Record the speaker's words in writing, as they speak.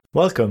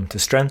Welcome to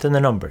Strength in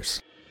the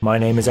Numbers. My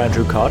name is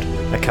Andrew Codd,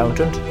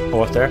 accountant,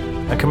 author,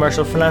 and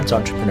commercial finance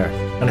entrepreneur,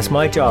 and it's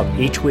my job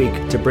each week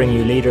to bring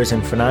you leaders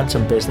in finance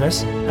and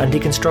business and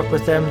deconstruct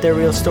with them their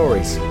real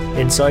stories,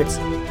 insights,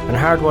 and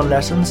hard-won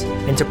lessons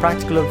into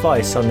practical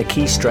advice on the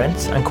key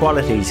strengths and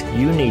qualities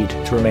you need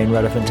to remain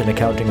relevant in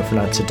accounting and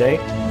finance today,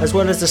 as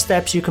well as the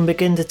steps you can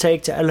begin to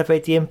take to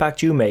elevate the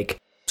impact you make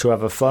to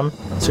have a fun,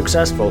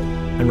 successful,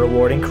 and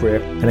rewarding career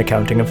in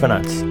accounting and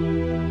finance.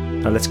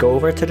 Now let's go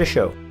over to the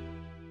show.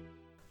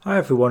 Hi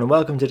everyone and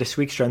welcome to this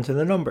week's Strength in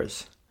the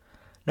Numbers.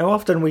 Now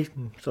often we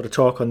sort of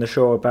talk on the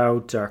show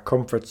about our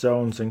comfort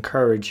zones and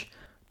courage,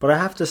 but I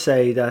have to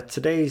say that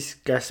today's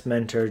guest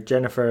mentor,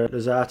 Jennifer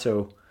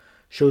Luzzatto,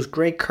 shows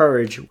great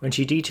courage when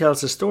she details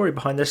the story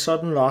behind the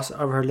sudden loss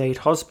of her late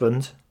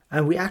husband,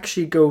 and we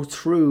actually go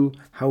through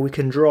how we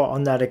can draw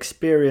on that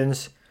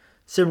experience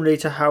similarly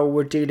to how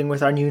we're dealing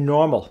with our new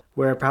normal,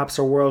 where perhaps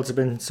our worlds have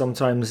been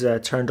sometimes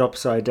turned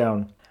upside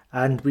down.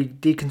 And we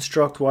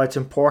deconstruct why it's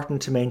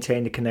important to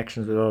maintain the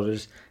connections with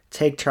others,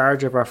 take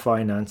charge of our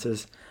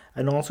finances,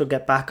 and also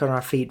get back on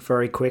our feet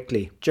very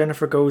quickly.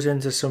 Jennifer goes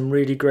into some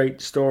really great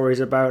stories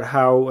about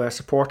how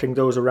supporting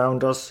those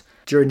around us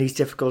during these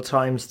difficult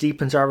times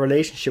deepens our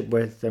relationship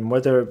with them,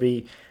 whether it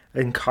be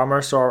in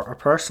commerce or our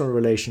personal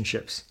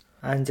relationships.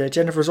 And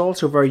Jennifer's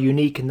also very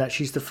unique in that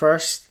she's the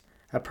first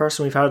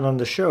person we've had on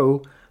the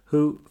show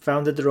who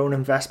founded their own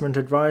investment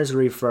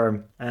advisory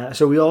firm.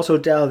 So we also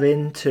delve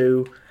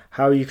into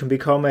how you can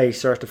become a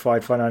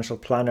certified financial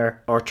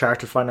planner or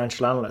chartered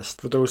financial analyst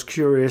for those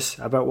curious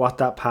about what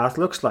that path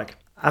looks like.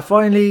 And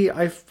finally,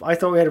 I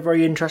thought we had a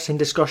very interesting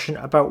discussion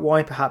about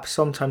why perhaps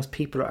sometimes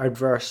people are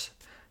adverse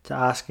to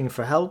asking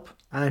for help.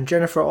 And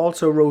Jennifer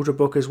also wrote a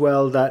book as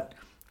well that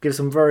gives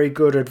some very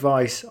good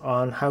advice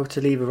on how to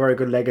leave a very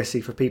good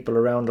legacy for people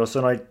around us.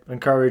 And I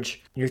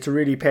encourage you to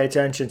really pay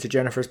attention to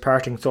Jennifer's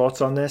parting thoughts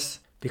on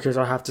this, because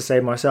I have to say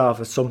myself,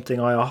 it's something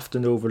I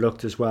often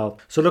overlooked as well.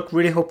 So look,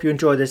 really hope you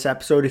enjoyed this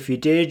episode. If you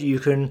did, you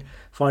can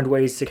find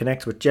ways to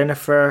connect with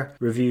Jennifer,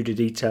 review the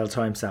detailed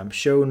timestamp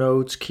show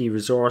notes, key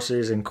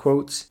resources and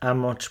quotes,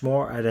 and much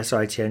more at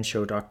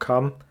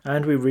sitnshow.com.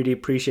 And we really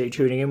appreciate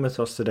you tuning in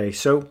with us today.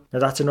 So now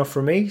that's enough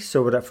for me.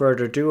 So without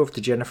further ado, over to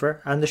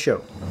Jennifer and the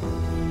show.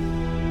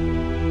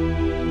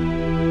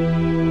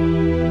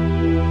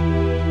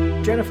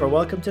 Jennifer,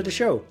 welcome to the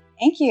show.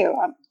 Thank you.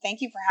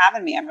 Thank you for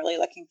having me. I'm really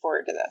looking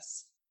forward to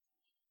this.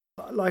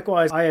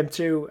 Likewise, I am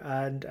too,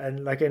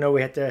 and like I know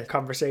we had the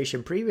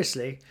conversation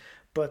previously,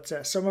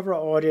 but some of our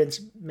audience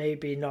may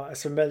be not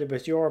as familiar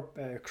with your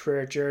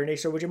career journey.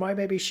 So would you mind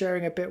maybe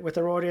sharing a bit with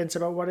our audience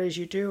about what it is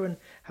you do and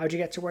how did you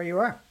get to where you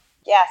are?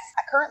 Yes.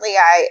 Currently,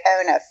 I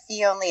own a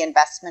fee-only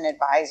investment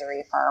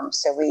advisory firm.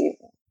 So we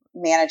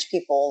manage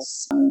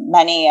people's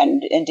money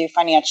and do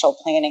financial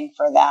planning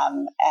for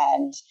them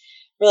and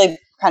really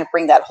kind of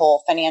bring that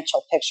whole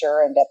financial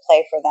picture into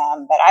play for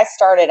them. But I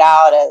started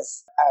out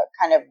as a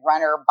kind of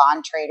runner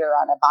bond trader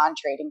on a bond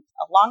trading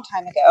a long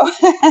time ago.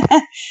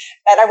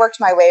 But I worked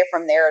my way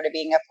from there to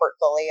being a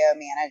portfolio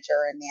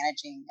manager and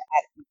managed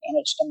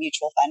a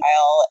mutual fund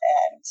file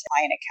and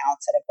client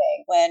accounts at a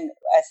bank.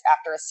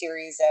 After a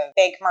series of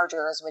bank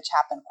mergers, which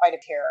happened quite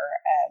a pair,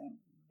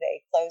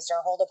 they closed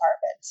our whole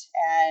department.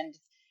 And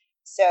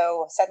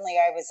so suddenly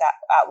I was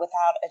out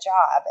without a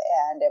job,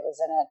 and it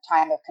was in a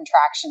time of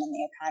contraction in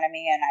the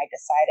economy. And I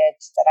decided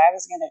that I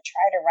was going to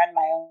try to run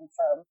my own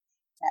firm,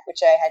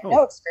 which I had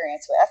no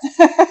experience with.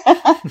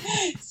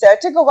 So it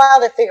took a while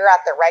to figure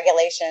out the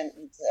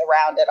regulations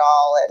around it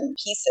all and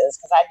pieces,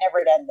 because I'd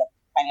never done the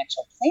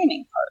financial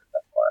planning part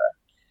before.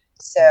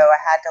 So I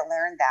had to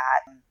learn that.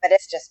 But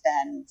it's just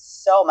been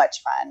so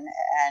much fun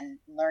and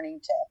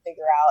learning to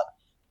figure out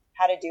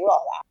how to do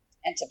all that.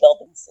 And to build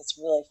this, it's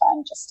really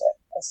fun just to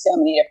with so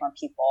many different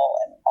people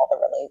and all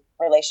the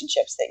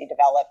relationships that you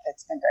develop.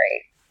 It's been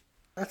great.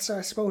 That's,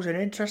 I suppose, an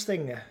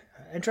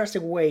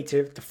interesting way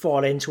to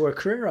fall into a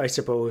career, I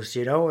suppose.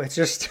 You know, it's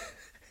just,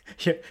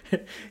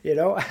 you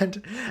know,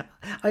 and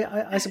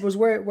I suppose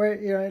where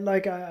you know,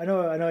 like I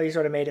know you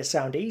sort of made it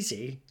sound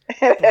easy,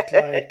 but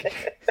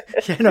like,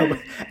 you know,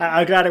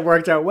 I'm glad it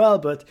worked out well.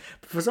 But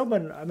for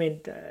someone, I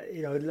mean,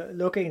 you know,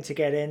 looking to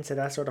get into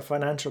that sort of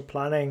financial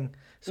planning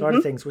sort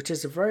of things, which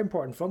is a very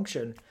important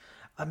function.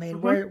 I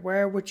mean,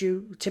 where would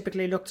you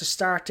typically look to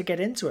start to get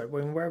into it?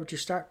 Where would you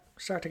start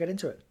to get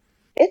into it?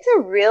 It's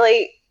a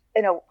really,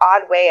 in an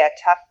odd way, a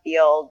tough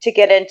field to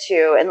get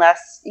into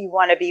unless you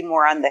want to be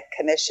more on the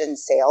commission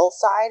sales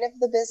side of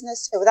the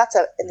business.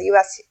 So in the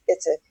U.S.,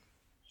 it's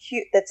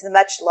the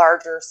much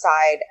larger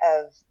side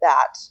of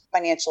that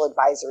financial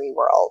advisory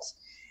world.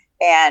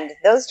 And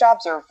those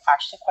jobs are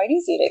actually quite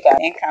easy to get.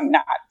 Income,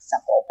 not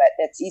simple, but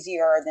it's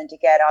easier than to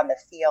get on the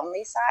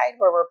fee-only side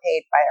where we're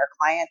paid by our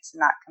clients,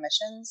 not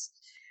commissions.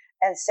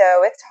 And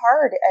so it's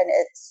hard. And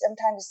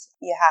sometimes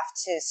you have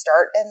to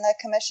start in the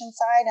commission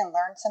side and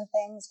learn some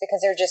things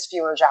because there are just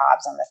fewer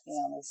jobs on the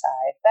fee-only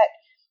side. But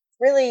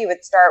really, you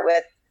would start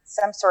with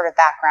some sort of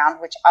background,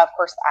 which of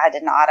course I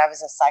did not. I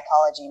was a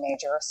psychology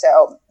major.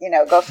 So, you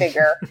know, go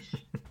figure.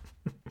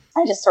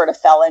 I just sort of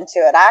fell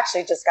into it. I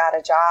actually just got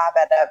a job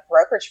at a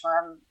brokerage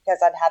firm because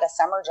I'd had a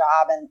summer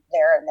job and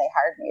they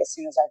hired me as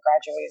soon as I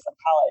graduated from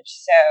college.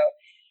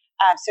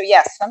 So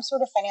yes, some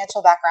sort of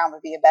financial background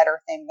would be a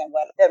better thing than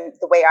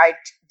the way I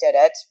did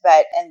it.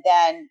 And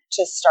then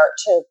just start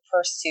to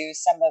pursue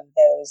some of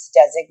those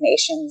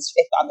designations.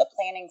 If on the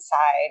planning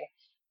side,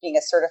 being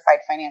a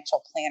certified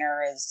financial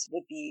planner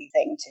would be the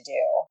thing to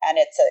do. And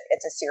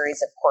it's a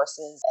series of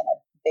courses and a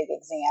big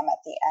exam at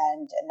the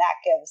end, and that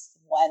gives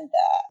one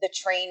the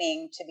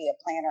training to be a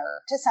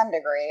planner to some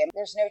degree. And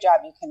there's no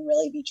job you can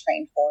really be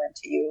trained for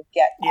until you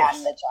get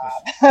on the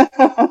job.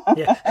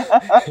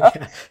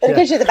 But it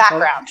gives you the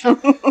background.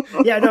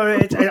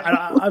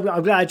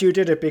 I'm glad you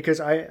did it, because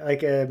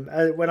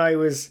when I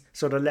was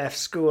sort of left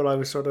school, I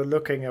was sort of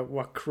looking at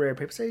what career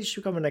people say you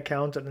should become an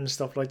accountant and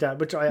stuff like that,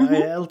 which I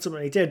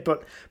ultimately did.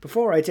 But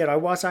before I did, I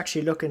was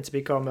actually looking to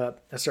become a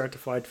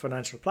certified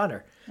financial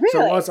planner. Really?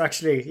 So I was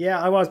actually,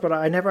 I was, but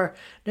I never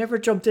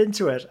jumped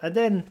into it. And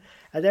then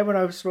when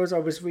I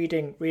was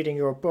reading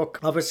your book,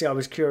 obviously I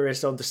was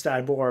curious to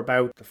understand more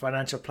about the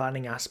financial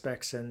planning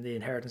aspects and the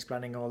inheritance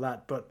planning, all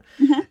that. But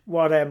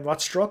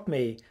what struck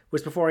me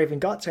was, before I even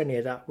got to any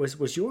of that,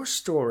 was your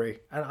story.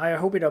 And I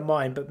hope you don't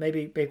mind, but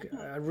maybe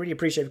I really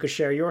appreciate if you could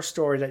share your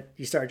story that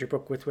you started your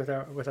book with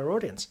our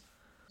audience.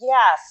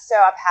 Yeah, so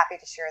I'm happy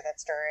to share that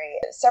story.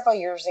 Several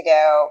years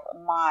ago,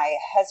 my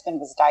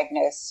husband was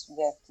diagnosed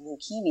with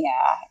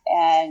leukemia,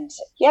 and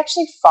he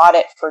actually fought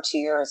it for 2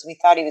 years. We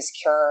thought he was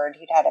cured.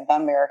 He'd had a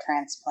bone marrow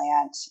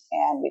transplant,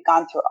 and we'd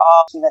gone through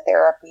all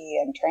chemotherapy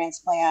and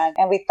transplant,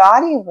 and we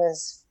thought he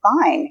was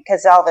fine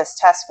because all of his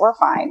tests were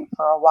fine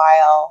for a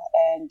while.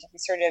 And we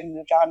sort of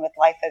moved on with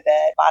life a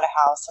bit, bought a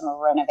house and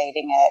we're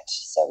renovating it.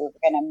 So we were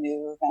going to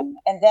move.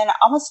 And then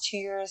almost 2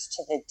 years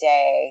to the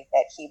day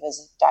that he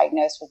was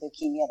diagnosed with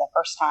leukemia the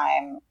first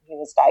time, he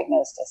was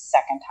diagnosed a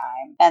second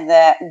time. And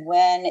that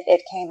when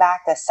it came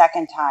back the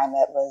second time,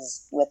 it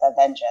was with a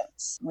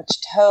vengeance, which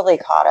totally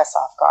caught us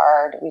off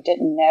guard. We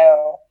didn't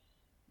know.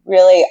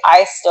 Really,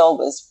 I still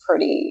was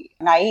pretty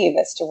naive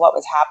as to what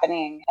was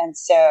happening. And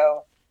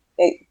so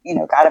they,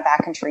 got him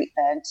back in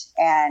treatment,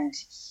 and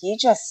he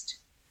just,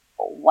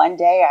 one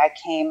day I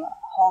came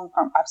home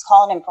I was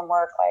calling him from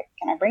work, like,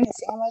 can I bring you a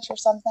sandwich or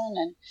something?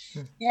 And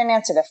he didn't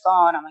answer the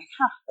phone. I'm like,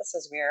 this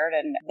is weird.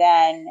 And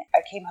then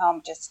I came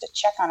home just to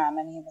check on him,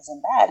 and he was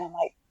in bed. And I'm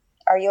like,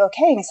 are you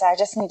okay? And he said, I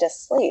just need to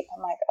sleep.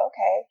 I'm like,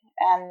 okay.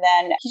 And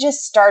then he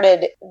just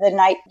started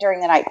during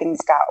the night,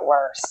 things got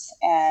worse.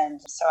 And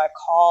so I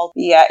called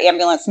the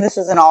ambulance, and this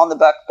isn't all in the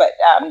book, but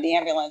the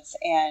ambulance,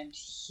 and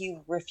he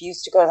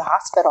refused to go to the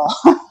hospital.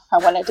 I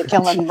wanted to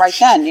kill him right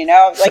then,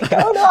 I was like,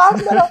 go to the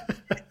hospital.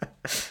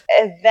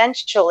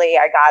 Eventually,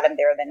 I got him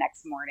there the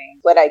next morning.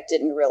 What I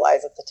didn't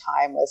realize at the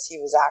time was he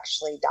was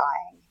actually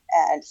dying,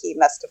 and he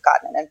must have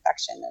gotten an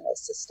infection in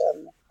his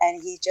system.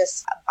 And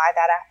by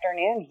that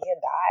afternoon, he had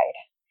died.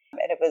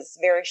 And it was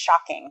very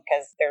shocking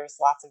because there's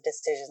lots of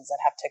decisions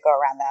that have to go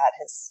around that.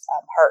 His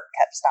heart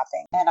kept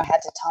stopping. And I had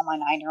to tell my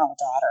 9-year-old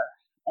daughter,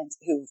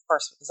 who, of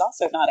course, was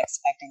also not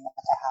expecting that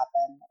to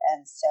happen.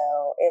 And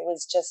so it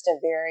was just a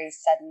very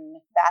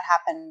sudden, that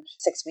happened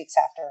 6 weeks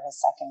after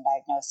his second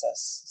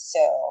diagnosis.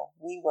 So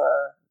we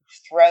were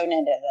thrown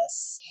into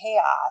this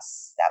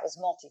chaos that was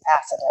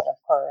multifaceted, of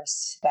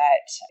course,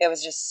 but it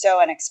was just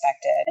so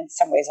unexpected. In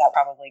some ways, that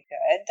probably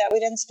good that we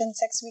didn't spend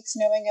 6 weeks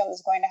knowing it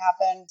was going to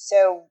happen.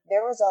 So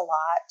there was a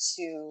lot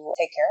to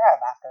take care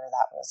of after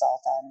that was all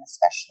done,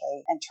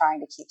 especially in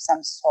trying to keep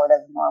some sort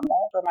of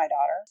normal for my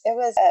daughter. It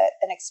was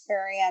an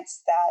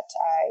experience that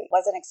I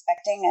wasn't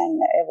expecting,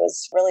 and it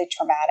was really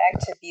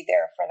traumatic to be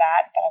there for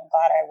that, but I'm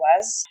glad I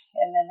was.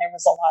 And then there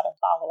was a lot of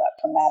follow-up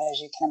from that,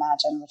 as you can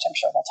imagine, which I'm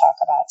sure we'll talk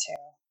about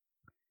too.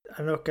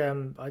 And look,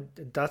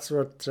 that's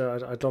what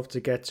I'd love to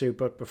get to.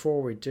 But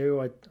before we do,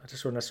 I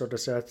just want to sort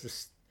of say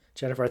this,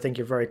 Jennifer, I think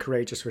you're very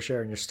courageous for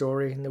sharing your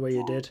story in the way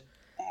you did,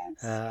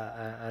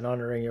 and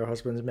honouring your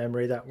husband's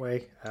memory that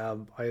way.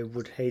 I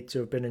would hate to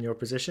have been in your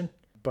position,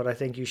 but I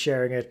think you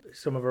sharing it,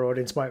 some of our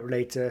audience might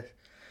relate to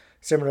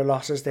similar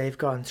losses they've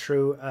gone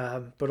through,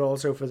 but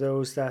also for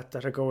those that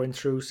are going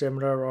through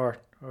similar or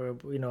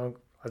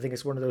I think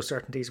it's one of those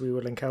certainties we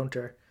will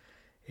encounter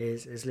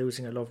is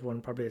losing a loved one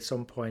probably at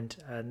some point.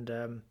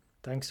 And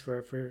thanks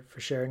for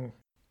sharing.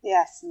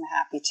 Yes, I'm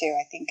happy to.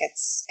 I think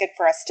it's good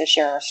for us to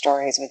share our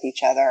stories with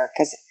each other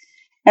because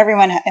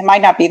everyone, it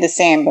might not be the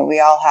same, but we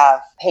all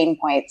have pain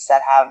points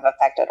that have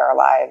affected our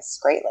lives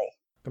greatly.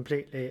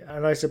 Completely.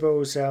 And I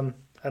suppose,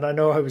 and I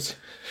know I was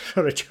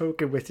sort of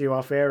joking with you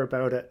off air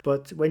about it,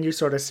 but when you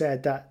sort of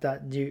said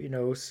that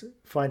you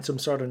find some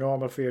sort of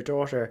normal for your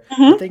daughter,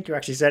 I think you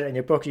actually said it in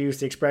your book, you used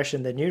the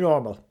expression the new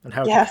normal and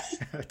how to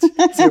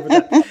deal with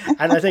that.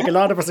 And I think a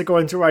lot of us are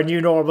going through our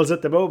new normals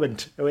at the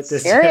moment with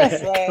this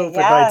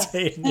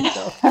COVID-19.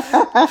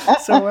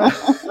 Yes.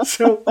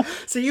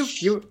 So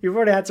you've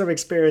already had some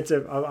experience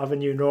of a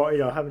new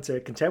normal, having to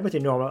contend with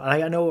your normal.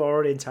 And I know our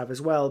audience have as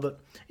well,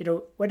 but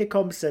when it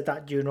comes to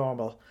that new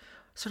normal,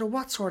 sort of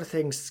what sort of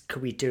things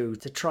could we do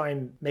to try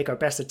and make our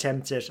best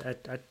attempt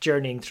at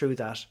journeying through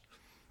that?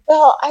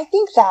 Well, I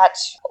think that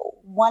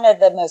one of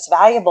the most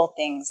valuable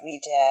things we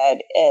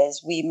did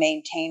is we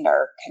maintained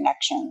our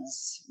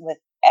connections with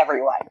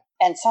everyone.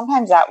 And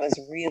sometimes that was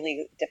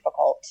really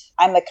difficult.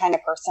 I'm the kind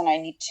of person I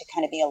need to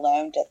kind of be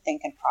alone to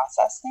think and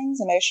process things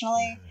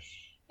emotionally.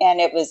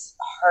 And it was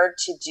hard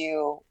to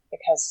do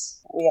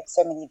because we have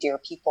so many dear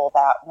people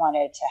that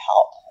wanted to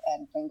help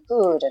and bring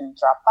food and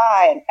drop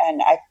by.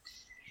 And I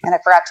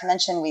forgot to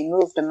mention, we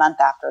moved a month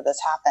after this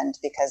happened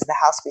because the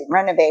house we were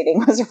renovating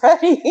was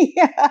ready.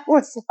 I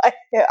was like,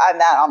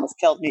 that almost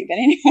killed me. But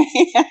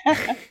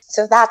anyway,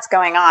 so that's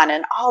going on.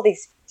 And all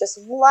these just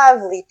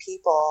lovely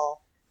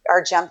people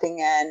are jumping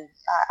in.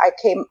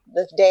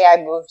 The day I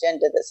moved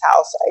into this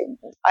house,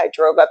 I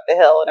drove up the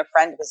hill and a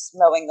friend was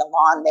mowing the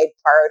lawn they'd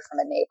borrowed from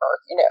a neighbor.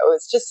 It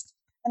was just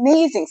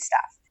amazing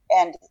stuff.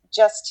 And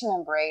just to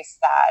embrace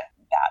that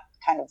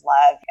kind of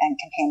love and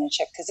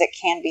companionship, because it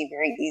can be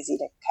very easy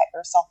to cut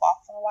yourself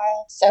off for a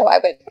while. So I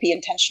would be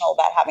intentional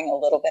about having a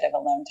little bit of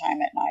alone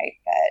time at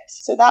night.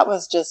 So that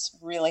was just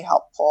really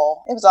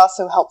helpful. It was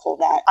also helpful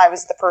that I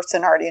was the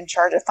person already in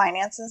charge of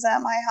finances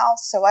at my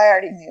house. So I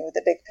already knew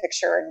the big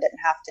picture and didn't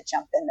have to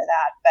jump into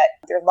that. But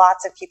there are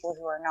lots of people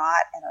who are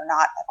not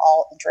at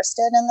all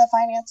interested in the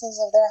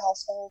finances of their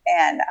household.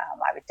 And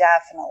I would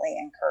definitely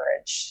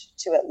encourage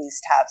to at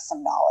least have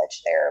some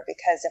knowledge there,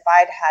 because if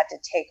I'd had to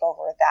take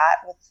over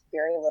that with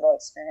very little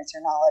experience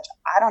or knowledge,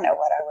 I don't know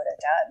what I would have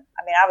done.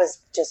 I mean, I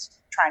was just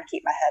trying to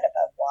keep my head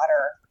above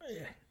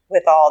water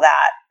with all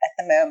that at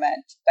the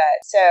moment.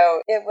 But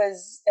so it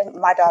was,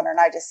 my daughter and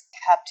I just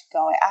kept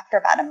going. After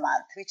about a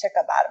month, we took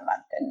about a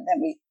month, and then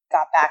we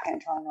got back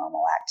into our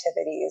normal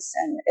activities.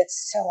 And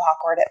it's so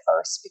awkward at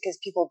first because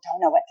people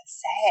don't know what to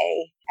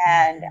say.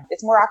 And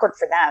it's more awkward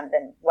for them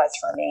than it was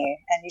for me.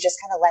 And you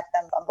just kind of let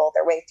them fumble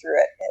their way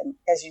through it. And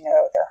as you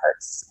know, their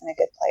heart's in a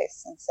good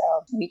place. And so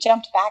we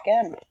jumped back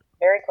in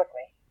very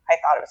quickly. I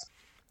thought it was.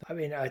 I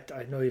mean,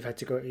 I know you had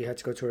to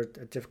go through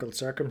a difficult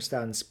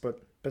circumstance,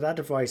 but that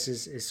advice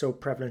is so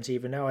prevalent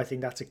even now. I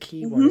think that's a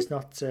key one, is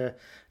not to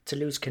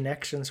lose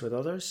connections with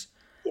others.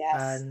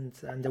 Yes.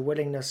 And the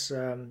willingness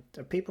of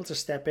people to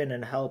step in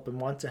and help and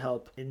want to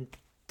help in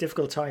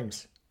difficult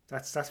times.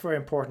 That's very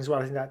important as well.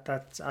 I think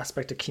that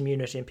aspect of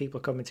community and people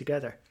coming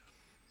together.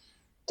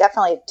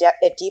 Definitely,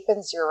 it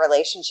deepens your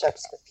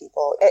relationships with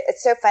people.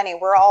 It's so funny.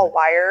 We're all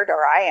wired,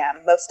 or I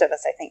am, most of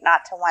us, I think,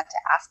 not to want to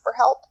ask for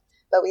help,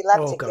 but we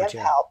love to give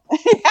help.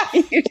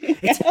 Yeah, you do.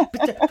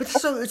 But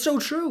it's so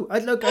true.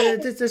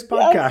 This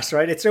podcast,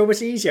 right? It's so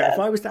much easier. Yes. If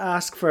I was to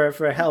ask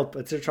for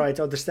help to try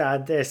to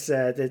understand this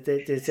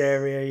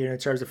area, in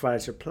terms of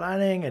financial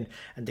planning and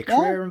the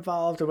career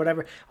involved or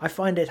whatever, I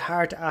find it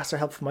hard to ask for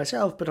help for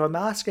myself, but I'm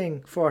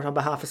asking for it on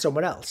behalf of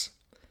someone else.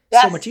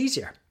 Yes. So much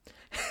easier.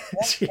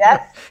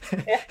 Yes.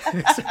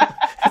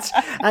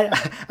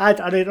 And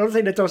another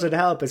thing that doesn't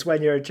help is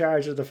when you're in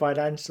charge of the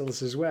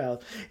financials as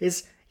well,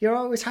 is you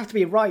always have to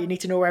be right. You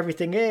need to know where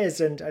everything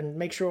is and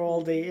make sure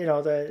all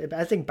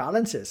I think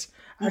balances.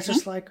 Mm-hmm. It's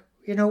just like,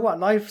 you know what,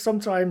 life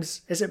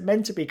sometimes isn't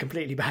meant to be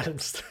completely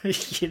balanced.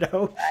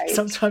 Right.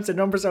 Sometimes the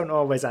numbers don't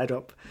always add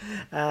up.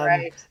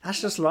 Right.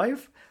 That's just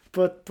life.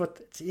 But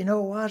you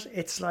know what?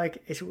 It's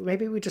like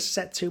maybe we just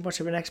set too much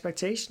of an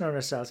expectation on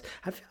ourselves.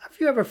 Have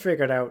you ever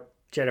figured out,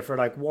 Jennifer,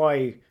 like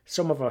why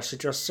some of us are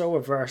just so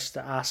averse to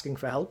asking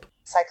for help?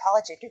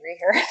 Psychology degree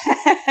here.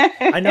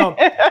 I know.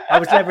 I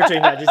was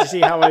leveraging that. Did you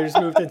see how I was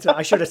moved into?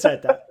 I should have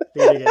said that.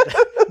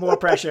 More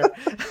pressure.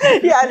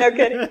 Yeah, no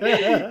kidding.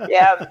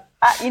 Yeah.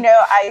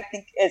 I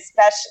think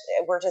especially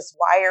we're just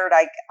wired,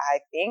 I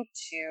think,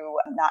 to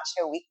not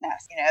show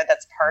weakness.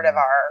 That's part of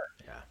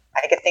our,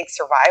 I think,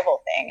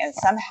 survival thing. And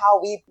somehow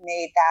we've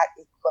made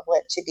that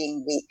equivalent to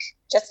being weak.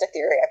 Just a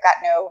theory. I've got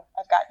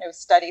no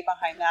study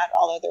behind that,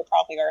 although there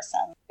probably are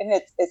some. And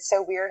it's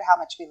so weird how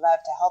much we love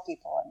to help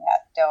people and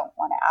yet don't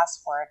want to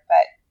ask for it.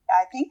 But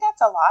I think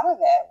that's a lot of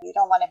it. We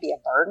don't want to be a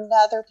burden to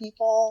other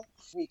people.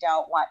 We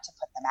don't want to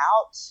put them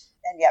out.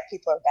 And yet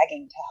people are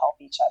begging to help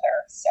each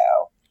other. So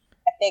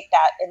I think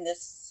that in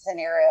this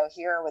scenario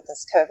here with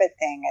this COVID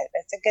thing,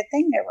 it's a good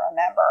thing to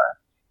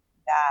remember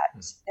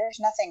that there's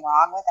nothing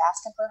wrong with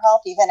asking for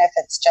help, even if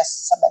it's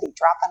just somebody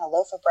dropping a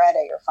loaf of bread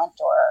at your front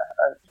door.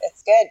 Or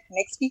it's good. It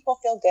makes people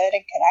feel good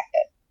and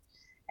connected.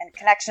 And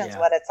connection is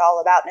what it's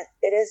all about. And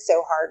it is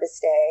so hard to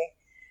stay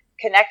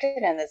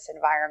connected in this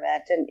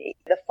environment. And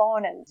the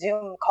phone and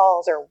Zoom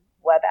calls or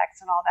WebEx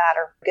and all that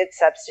are a good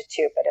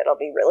substitute, but it'll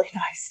be really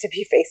nice to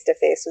be face to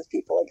face with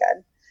people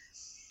again.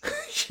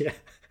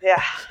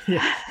 Yeah.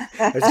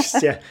 I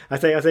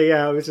think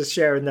I was just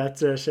sharing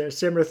that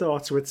similar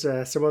thoughts with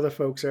some other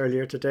folks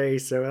earlier today.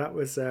 So that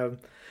was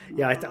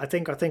I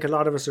think a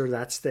lot of us are at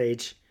that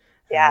stage.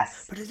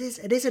 Yes. But it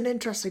is an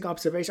interesting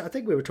observation. I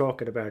think we were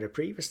talking about it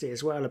previously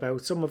as well,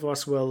 about some of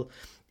us will,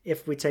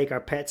 if we take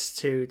our pets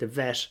to the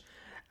vet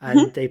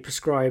and they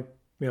prescribe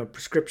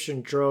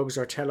prescription drugs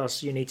or tell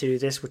us you need to do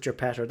this with your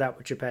pet or that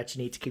with your pet,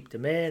 you need to keep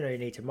them in or you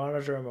need to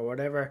monitor them or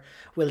whatever,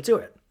 we'll do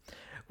it.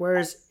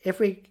 Whereas if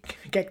we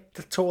get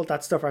told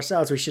that stuff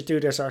ourselves, we should do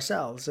this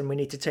ourselves and we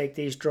need to take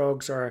these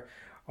drugs or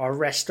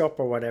rest up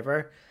or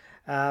whatever,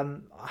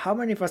 How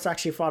many of us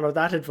actually follow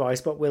that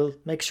advice, but we'll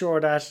make sure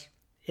that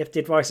if the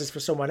advice is for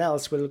someone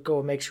else, we'll go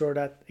and make sure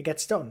that it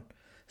gets done.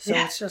 So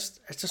it's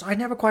just I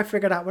never quite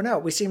figured that one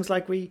out. We seems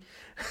like we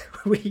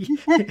we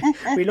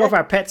love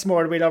our pets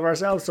more than we love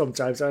ourselves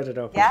sometimes. I don't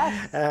know.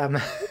 Yes.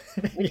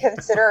 We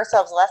consider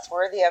ourselves less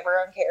worthy of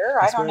our own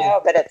care. I don't know,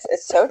 but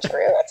it's so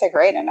true. It's a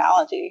great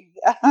analogy.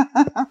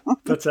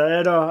 But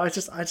I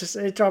just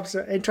it drops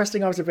an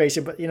interesting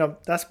observation. But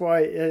that's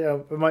why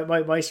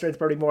my strength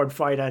probably more in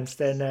finance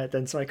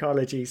than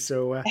psychology.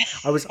 So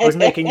I was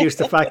making use of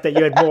the fact that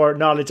you had more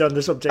knowledge on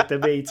the subject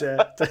than me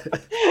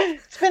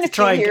it's been a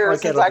few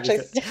years since actually.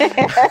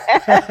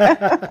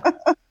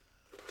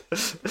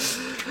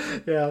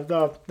 Yeah,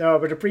 no,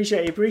 but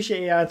appreciate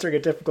you answering a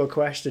difficult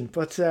question.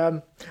 But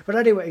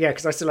anyway, yeah,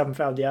 because I still haven't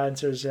found the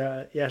answers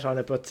yet on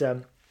it. But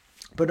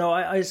no,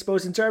 I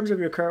suppose in terms of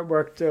your current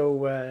work,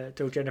 though,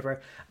 Jennifer,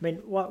 I mean,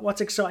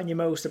 what's exciting you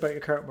most about your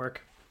current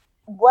work?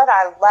 What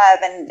I love,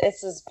 and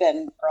this has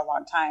been for a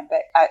long time,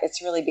 but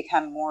it's really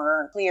become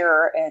more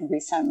clear in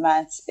recent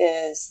months,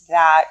 is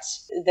that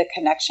the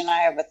connection I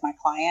have with my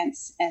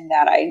clients, and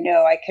that I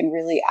know I can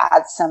really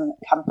add some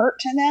comfort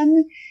to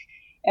them.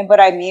 And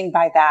what I mean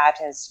by that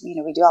is, we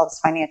do all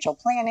this financial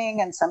planning,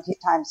 and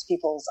sometimes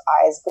people's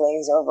eyes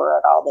glaze over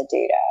at all the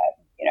data,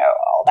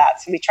 all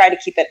that. So we try to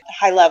keep it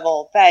high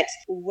level. But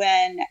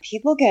when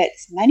people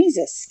money's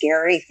a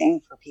scary thing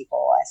for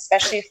people,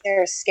 especially if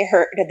they're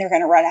scared and they're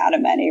going to run out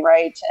of money,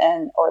 right?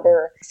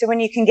 So when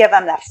you can give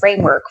them that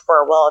framework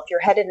for, well, if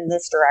you're headed in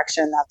this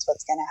direction, that's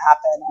what's going to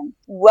happen. And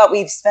what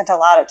we've spent a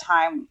lot of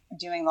time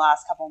doing the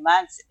last couple of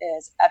months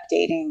is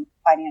updating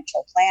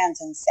financial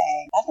plans and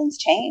saying, nothing's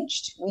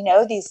changed. We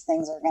know these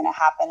things are going to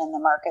happen in the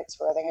markets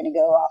where they're going to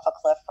go off a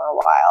cliff for a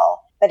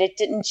while, but it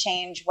didn't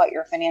change what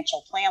your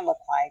financial plan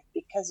looked like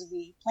because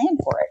we planned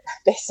for it,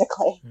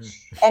 basically.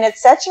 And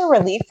it's such a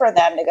relief for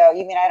them to go,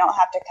 you mean I don't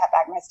have to cut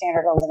back my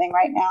standard of living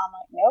right now? I'm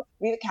like, nope,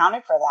 we've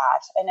accounted for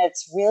that. And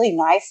it's really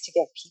nice to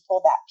give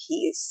people that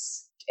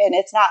peace. And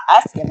it's not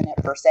us giving it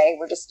per se,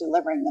 we're just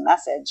delivering the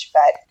message,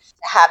 but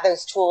have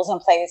those tools in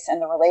place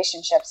and the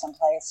relationships in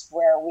place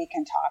where we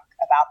can talk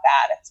about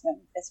that.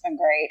 It's been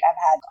great.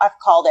 I've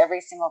called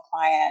every single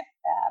client,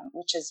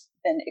 which has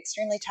been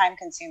extremely time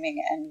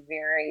consuming and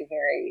very,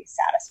 very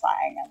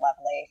satisfying and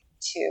lovely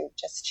to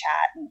just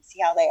chat and see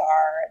how they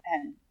are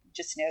and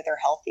just know they're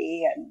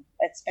healthy, and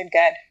it's been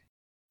good.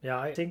 Yeah,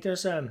 I think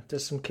there's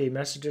some key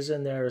messages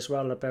in there as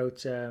well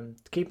about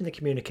keeping the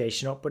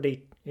communication up with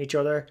each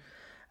other.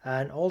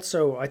 And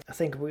also, I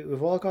think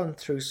we've all gone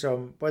through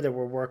some, whether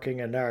we're working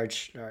in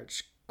large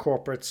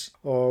corporates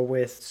or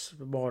with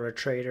smaller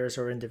traders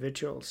or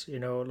individuals,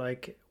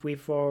 like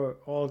we've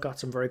all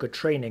got some very good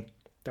training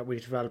that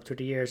we've developed through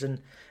the years.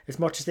 And as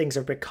much as things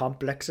are a bit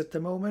complex at the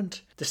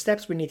moment, the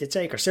steps we need to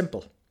take are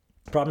simple.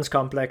 Problems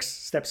complex,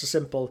 steps are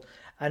simple,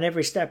 and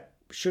every step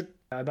should,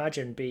 I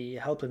imagine, be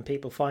helping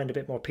people find a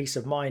bit more peace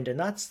of mind, and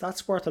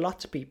that's worth a lot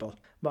to people.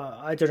 But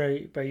I don't know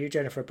about you,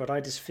 Jennifer, but I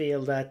just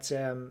feel that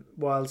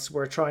whilst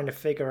we're trying to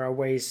figure our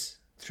ways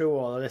through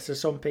all of this,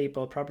 there's some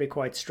people probably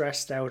quite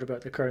stressed out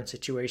about the current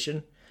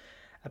situation,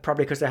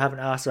 probably because they haven't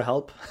asked for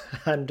help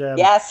and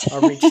yes.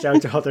 or reached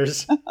out to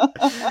others.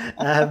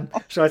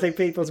 So I think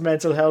people's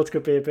mental health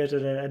could be a bit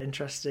of an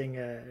interesting,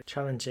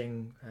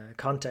 challenging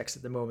context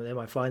at the moment they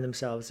might find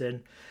themselves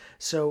in.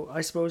 So I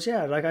suppose,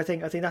 yeah, like I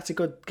think that's a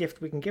good gift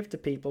we can give to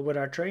people with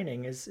our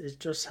training is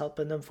just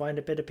helping them find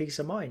a bit of peace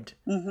of mind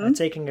and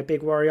taking a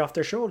big worry off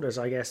their shoulders.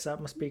 I guess that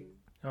must be,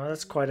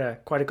 that's quite a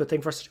good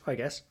thing for us to do, I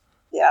guess.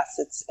 Yes,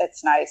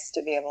 it's nice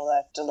to be able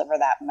to deliver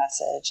that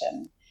message,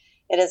 and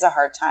it is a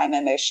hard time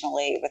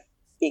emotionally with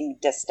being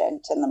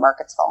distant and the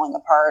market's falling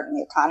apart and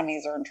the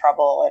economies are in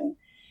trouble, and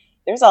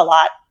there's a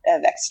lot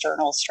of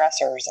external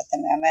stressors at the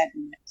moment.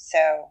 And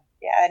so,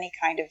 yeah, any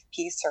kind of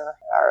peace or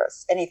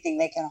anything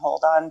they can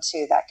hold on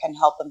to that can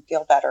help them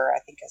feel better, I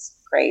think is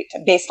great,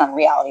 based on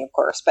reality, of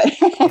course. But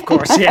of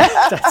course, yeah.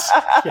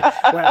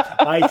 Well,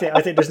 I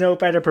think there's no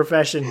better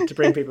profession to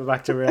bring people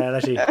back to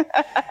reality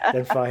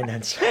than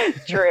finance.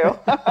 True.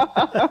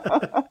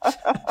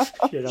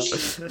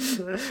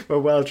 We're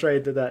well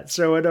trained to that.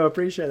 So I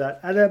appreciate that.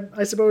 And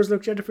I suppose,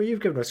 look, Jennifer, you've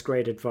given us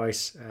great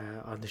advice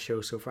on the show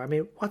so far. I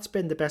mean, what's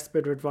been the best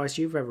bit of advice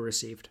you've ever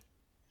received?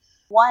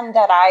 One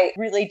that I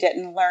really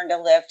didn't learn to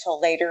live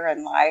till later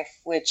in life,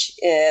 which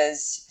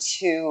is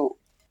to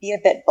be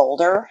a bit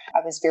bolder. I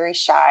was very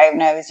shy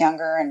when I was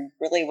younger and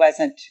really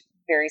wasn't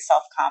very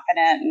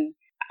self-confident. And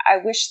I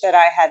wish that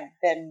I had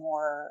been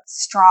more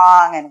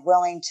strong and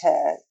willing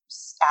to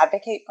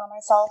advocate for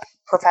myself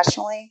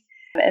professionally.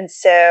 And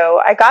so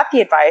I got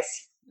the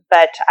advice,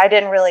 but I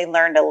didn't really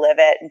learn to live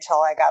it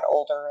until I got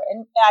older.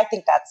 And I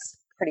think that's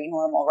pretty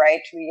normal,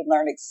 right? We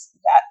learn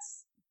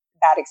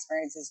bad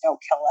experiences don't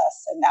kill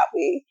us, and that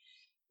we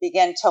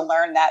begin to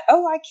learn that,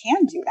 oh, I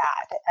can do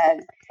that.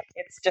 And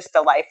it's just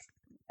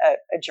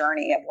a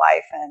journey of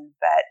life.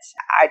 But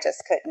I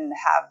just couldn't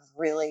have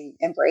really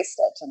embraced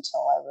it until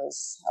I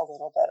was a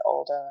little bit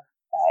older.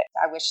 But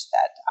I wish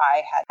that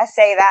I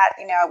say that,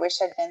 I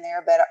wish I'd been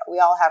there, but we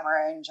all have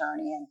our own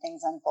journey and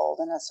things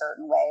unfold in a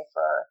certain way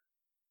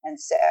and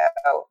so,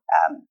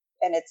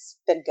 and it's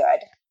been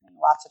good.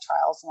 Lots of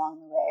trials along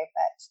the way,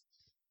 but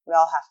we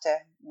all have to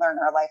learn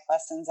our life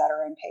lessons at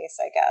our own pace,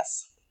 I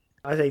guess.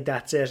 I think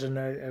that's it.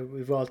 And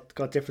we've all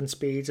got different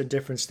speeds and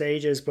different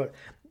stages, but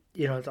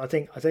I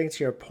think to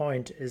your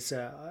point is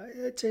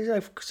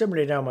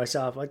similarly now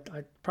myself. I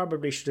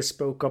probably should have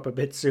spoke up a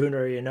bit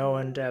sooner,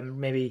 and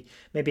maybe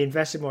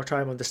invested more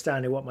time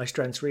understanding what my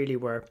strengths really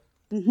were.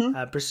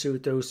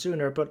 Pursued those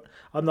sooner, but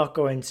I'm not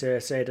going to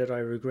say that I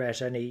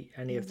regret any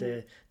of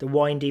the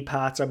windy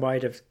paths I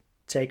might have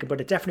taken, but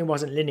it definitely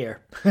wasn't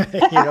linear.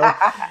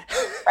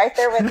 Right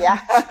there with you.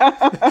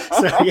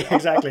 So yeah,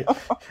 exactly.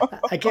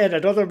 Again,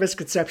 another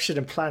misconception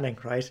in planning,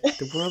 right?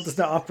 The world does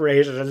not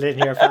operate in a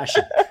linear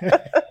fashion.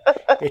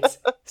 It's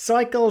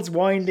cycles,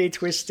 windy,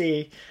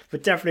 twisty,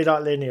 but definitely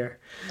not linear.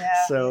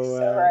 Yeah,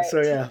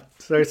 so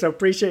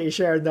appreciate you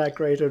sharing that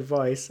great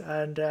advice.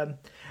 And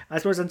I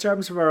suppose in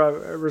terms of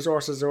our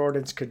resources our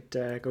audience could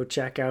go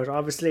check out,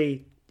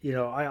 obviously,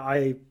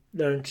 I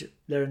learned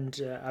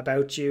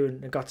about you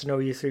and got to know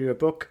you through your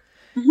book,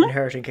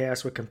 Inheriting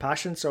Chaos with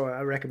Compassion. So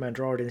I recommend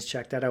our audience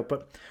check that out.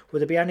 But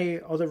would there be any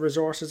other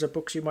resources or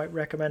books you might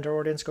recommend our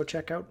audience go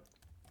check out?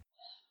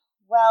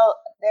 Well,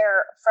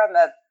 from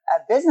a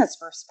business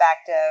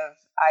perspective,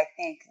 I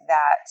think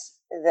that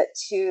the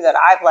two that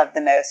I've loved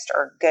the most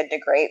are Good to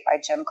Great by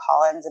Jim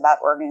Collins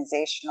about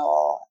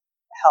organizational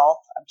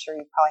health. I'm sure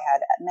you've probably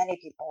had many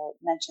people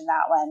mention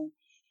that one.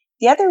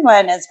 The other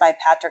one is by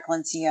Patrick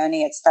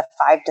Lencioni. It's The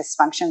 5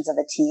 Dysfunctions of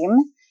a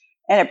Team.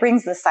 And it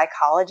brings the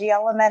psychology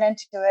element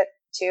into it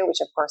too,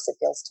 which of course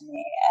appeals to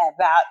me.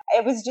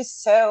 It was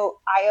just so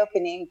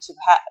eye-opening to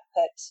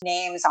put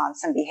names on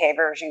some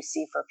behaviors you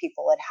see for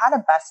people and how to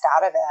bust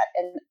out of it.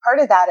 And part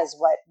of that is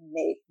what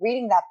made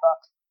reading that book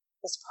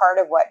is part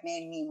of what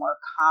made me more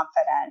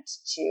confident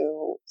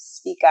to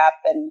speak up.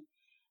 And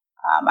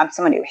I'm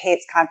someone who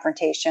hates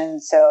confrontation.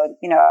 So,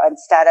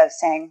 instead of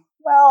saying,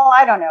 well,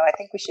 I don't know, I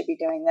think we should be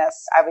doing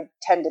this, I would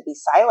tend to be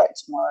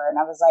silent more. And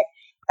I was like,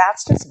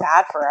 that's just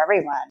bad for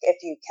everyone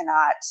if you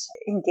cannot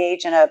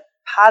engage in a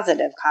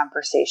positive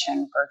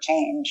conversation for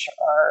change,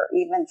 or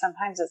even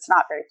sometimes it's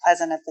not very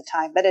pleasant at the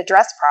time, but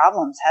address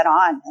problems head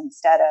on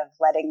instead of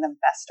letting them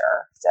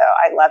fester. So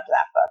I loved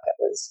that book. It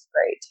was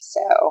great.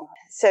 So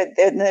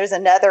there's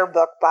another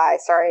book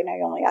sorry, I know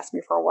you only asked me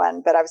for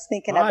one, but I was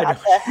thinking about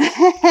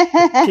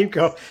Keep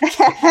going.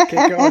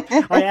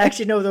 I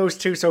actually know those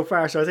two so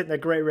far, so I think they're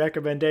great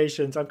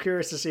recommendations. I'm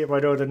curious to see if I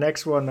know the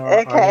next one or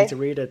I need to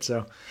read it.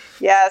 So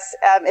yes,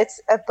 it's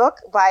a book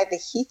by the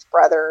Heath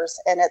brothers,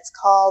 and it's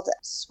called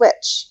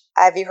Switch.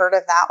 Have you heard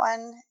of that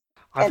one?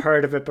 I've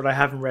heard of it, but I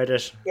haven't read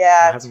it.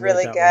 Yeah, it's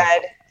really good.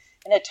 One.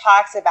 And it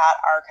talks about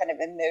our kind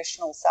of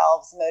emotional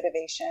selves,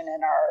 motivation,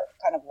 and our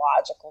kind of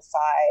logical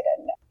side.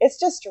 And it's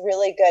just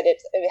really good. It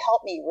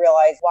helped me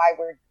realize why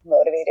we're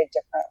motivated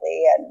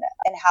differently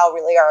and how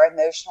really our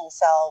emotional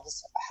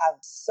selves have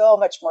so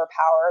much more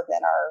power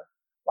than our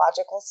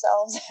logical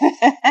selves.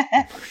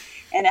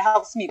 And it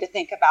helps me to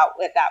think about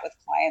with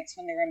clients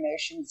when their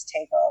emotions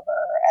take over.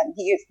 And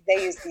they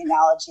use the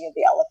analogy of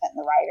the elephant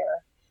and the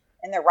rider.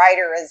 And the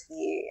rider is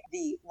the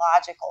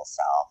logical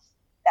self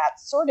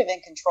that's sort of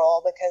in control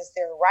because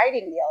they're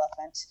riding the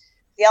elephant.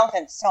 The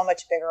elephant's so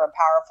much bigger and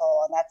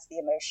powerful, and that's the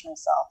emotional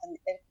self. And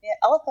if the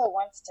elephant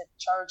wants to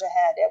charge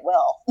ahead, it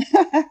will.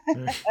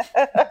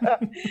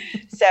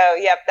 So,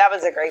 that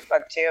was a great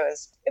book too.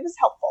 It was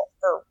helpful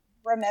for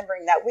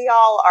remembering that we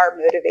all are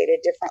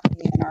motivated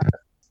differently, and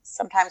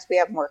sometimes we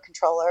have more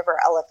control over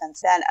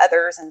elephants than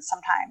others, and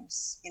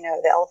sometimes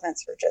the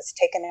elephants are just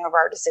taking over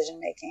our decision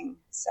making.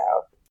 So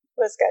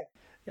it was good.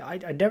 Yeah,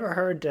 I never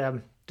heard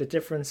the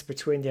difference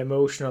between the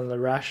emotional and the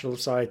rational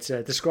sides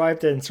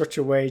described in such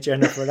a way,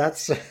 Jennifer.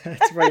 That's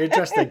very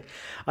interesting.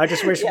 I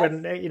just wish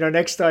when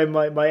next time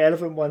my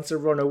elephant wants to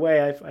run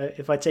away,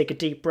 if I take a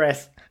deep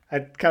breath,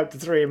 I'd count to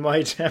 3. It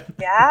might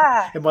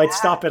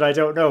stop it. I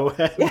don't know.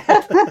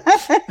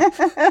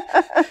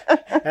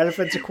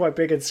 Elephants are quite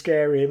big and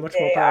scary and much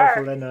more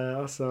powerful than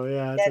us. So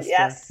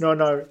yes. So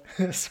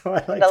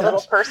I like the little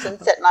person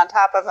sitting on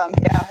top of them.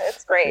 Yeah,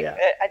 it's great. Yeah.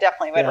 I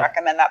definitely would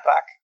recommend that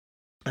book.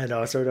 I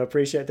know, so I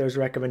appreciate those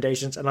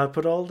recommendations, and I'll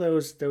put all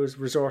those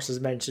resources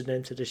mentioned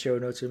into the show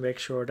notes. We'll make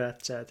sure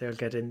that they'll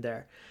get in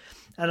there.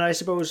 And I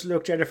suppose,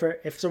 look, Jennifer,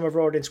 if some of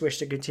our audience wish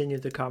to continue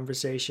the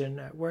conversation,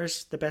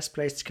 where's the best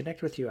place to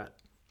connect with you at?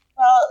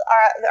 Well,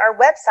 our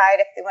website,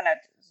 if they want to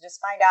just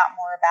find out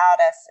more about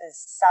us, is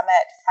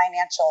Summit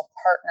Financial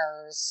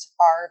Partners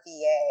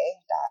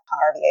RVA.com.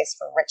 RVA is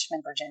for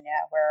Richmond,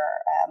 Virginia, where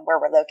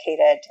we're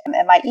located.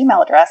 And my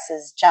email address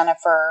is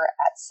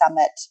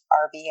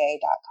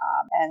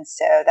jennifer@summitrva.com. And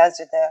so those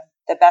are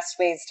the best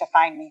ways to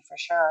find me for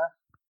sure.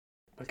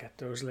 I'll get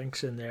those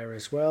links in there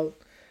as well,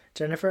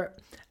 Jennifer.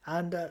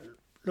 And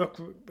look,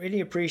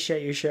 really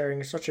appreciate you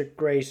sharing such a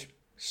great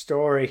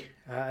story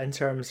in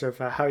terms of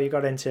how you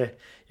got into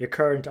your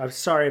current. I'm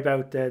sorry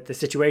about the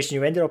situation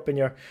you ended up in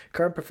your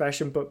current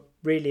profession, but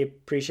really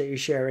appreciate you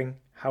sharing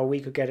how we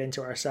could get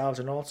into ourselves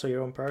and also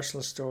your own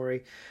personal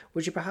story.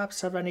 Would you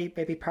perhaps have any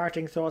maybe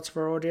parting thoughts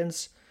for our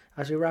audience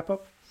as we wrap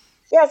up?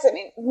 Yes, I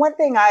mean, one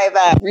thing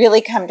I've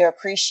really come to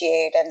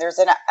appreciate, and there's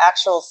an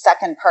actual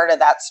second part of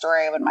that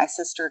story when my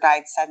sister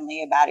died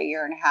suddenly about a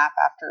year and a half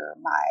after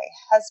my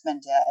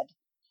husband did.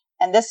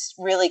 And this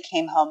really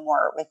came home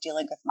more with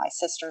dealing with my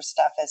sister's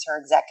stuff as her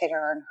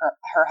executor and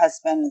her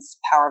husband's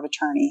power of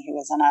attorney, who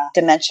was in a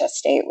dementia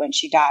state when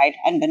she died,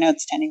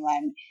 unbeknownst to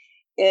anyone,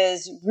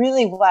 is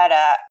really what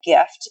a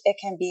gift it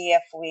can be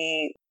if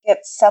we get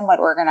somewhat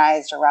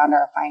organized around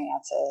our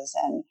finances.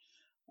 And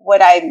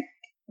what I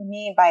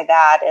mean by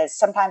that is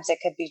sometimes it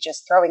could be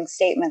just throwing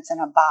statements in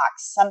a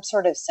box, some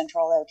sort of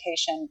central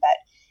location, but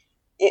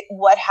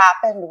what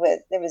happened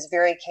it was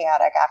very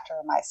chaotic after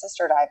my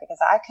sister died because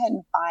I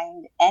couldn't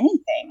find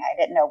anything. I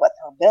didn't know what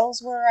her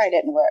bills were. I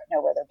didn't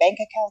know where their bank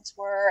accounts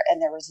were.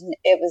 And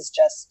it was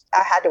just,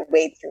 I had to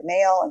wade through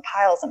mail and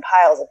piles of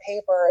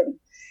paper. And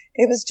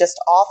it was just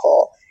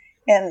awful.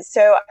 And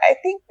so I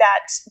think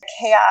that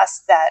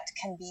chaos that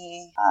can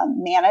be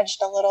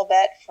managed a little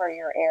bit for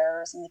your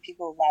heirs and the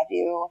people who love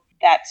you,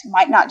 that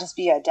might not just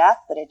be a death,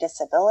 but a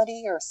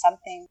disability or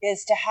something,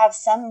 is to have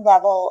some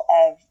level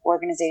of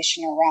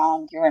organization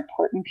around your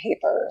important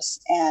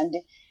papers. And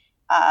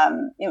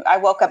I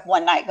woke up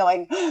one night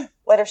going,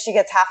 what if she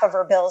gets half of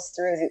her bills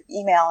through the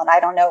email and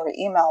I don't know her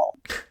email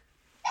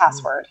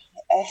password?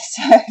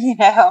 So,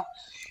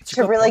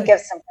 to really give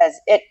some, because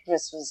it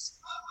just was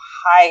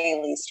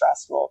highly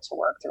stressful to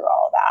work through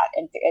all of that.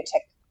 And it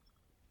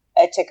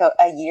took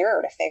a year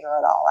to figure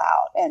it all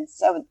out. And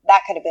so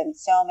that could have been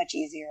so much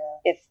easier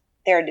if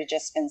there had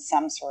just been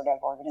some sort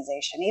of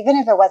organization, even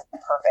if it wasn't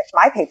perfect.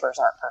 My papers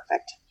aren't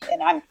perfect,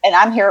 and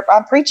I'm here.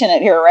 I'm preaching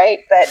it here, right?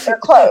 But they're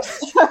close.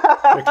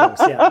 They're close,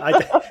 yeah.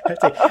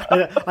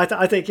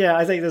 I think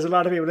there's a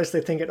lot of people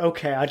listening thinking,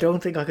 okay, I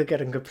don't think I could get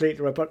them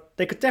completely right, but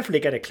they could definitely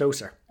get it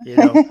closer.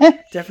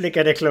 Definitely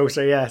get it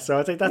closer. Yeah. So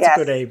I think that's a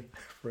good aim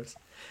for us.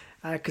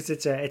 Because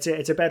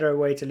it's a better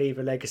way to leave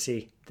a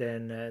legacy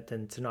than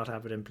to not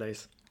have it in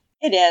place.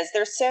 It is.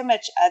 There's so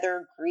much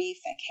other grief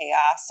and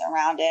chaos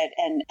around it,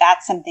 and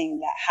that's something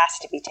that has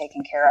to be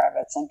taken care of.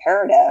 It's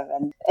imperative,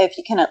 and if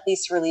you can at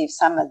least relieve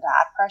some of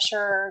that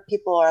pressure,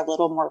 people are a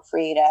little more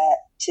free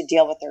to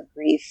deal with their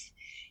grief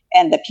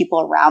and the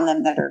people around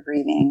them that are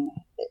grieving.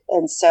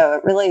 And so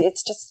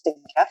it's just a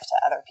gift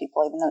to other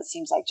people, even though it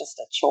seems like just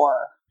a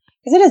chore.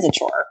 Because it is a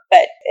chore,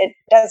 but it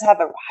does have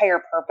a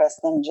higher purpose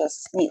than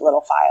just neat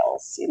little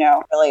files, it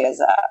really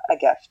is a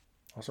gift.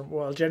 Awesome.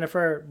 Well,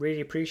 Jennifer,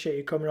 really appreciate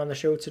you coming on the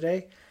show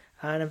today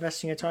and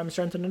investing your time and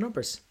strength in the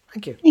numbers.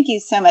 Thank you. Thank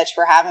you so much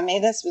for having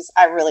me.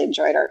 I really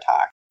enjoyed our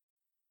talk.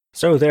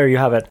 So there you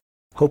have it.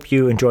 Hope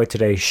you enjoyed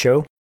today's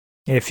show.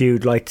 If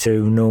you'd like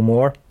to know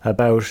more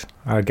about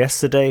our guests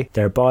today,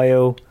 their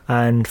bio,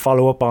 and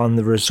follow up on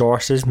the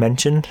resources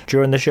mentioned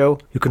during the show,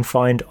 you can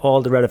find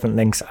all the relevant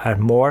links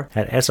and more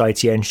at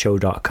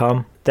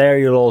sitnshow.com. There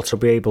you'll also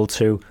be able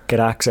to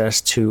get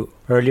access to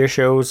earlier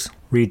shows,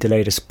 read the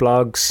latest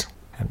blogs.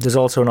 There's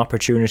also an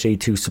opportunity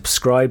to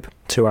subscribe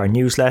to our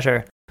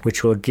newsletter,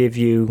 which will give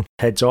you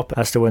heads up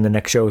as to when the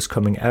next show is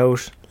coming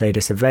out,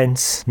 latest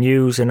events,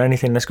 news, and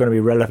anything that's going to be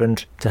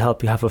relevant to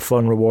help you have a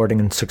fun, rewarding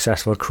and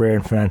successful career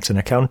in finance and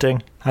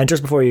accounting. And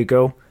just before you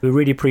go, we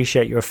really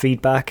appreciate your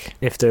feedback.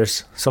 If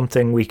there's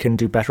something we can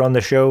do better on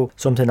the show,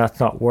 something that's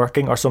not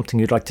working, or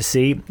something you'd like to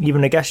see,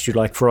 even a guest you'd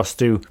like for us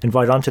to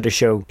invite onto the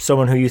show,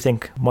 someone who you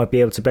think might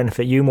be able to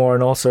benefit you more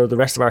and also the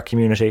rest of our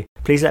community,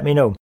 please let me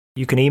know.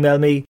 You can email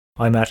me.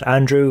 I'm at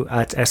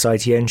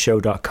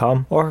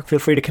andrew@sitnshow.com, or feel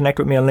free to connect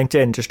with me on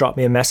LinkedIn. Just drop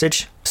me a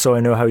message so I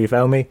know how you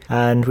found me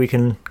and we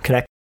can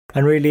connect.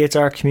 And really, it's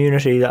our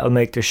community that'll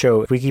make the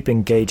show. If we keep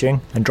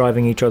engaging and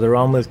driving each other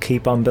on, we'll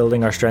keep on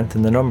building our strength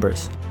in the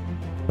numbers.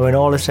 When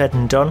all is said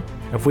and done,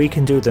 if we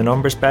can do the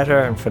numbers better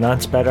and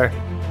finance better,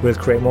 we'll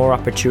create more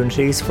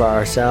opportunities for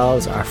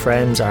ourselves, our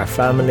friends, our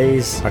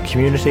families, our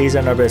communities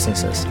and our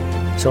businesses.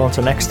 So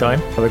until next time,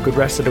 have a good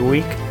rest of the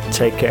week,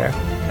 take care,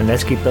 and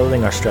let's keep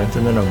building our strength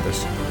in the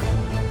numbers.